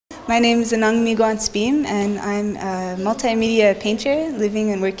My name is Anong and I'm a multimedia painter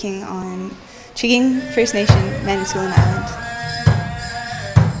living and working on Chiging First Nation, Manitoulin Island.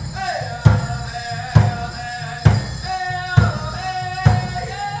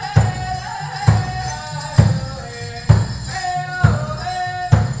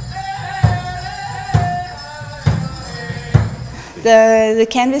 The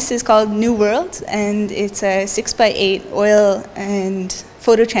canvas is called New World, and it's a 6x8 oil and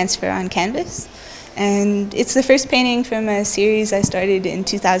photo transfer on canvas. And it's the first painting from a series I started in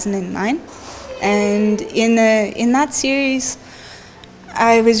 2009. And in that series,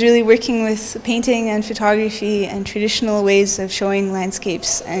 I was really working with painting and photography and traditional ways of showing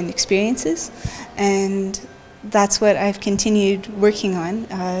landscapes and experiences. And that's what I've continued working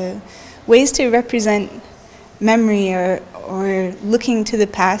on. Ways to represent memory or looking to the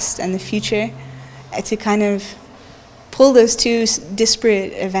past and the future, to kind of pull those two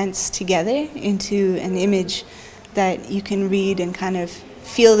disparate events together into an image that you can read and kind of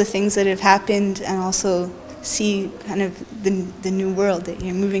feel the things that have happened and also see kind of the new world that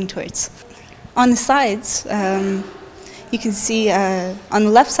you're moving towards. On the sides, you can see on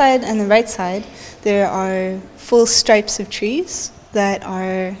the left side and the right side there are full stripes of trees that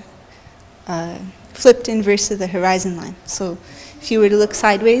are flipped inverse of the horizon line. So if you were to look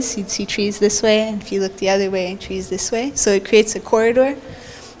sideways, you'd see trees this way, and if you look the other way, trees this way. So it creates a corridor.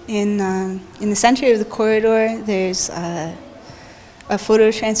 In the center of the corridor, there's a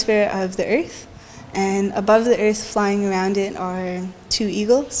photo transfer of the Earth, and above the Earth, flying around it, are two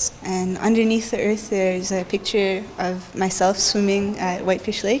eagles. And underneath the Earth, there's a picture of myself swimming at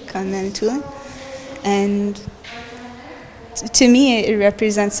Whitefish Lake on Manitoulin. And to me, it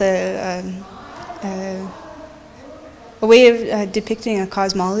represents a way of depicting a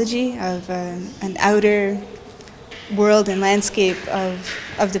cosmology of an outer world and landscape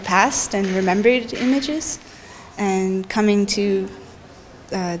of the past and remembered images, and coming to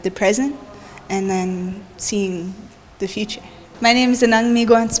the present and then seeing the future. My name is Anong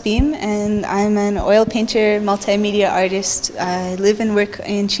and I'm an oil painter, multimedia artist. I live and work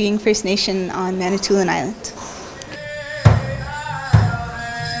in Chiging First Nation on Manitoulin Island.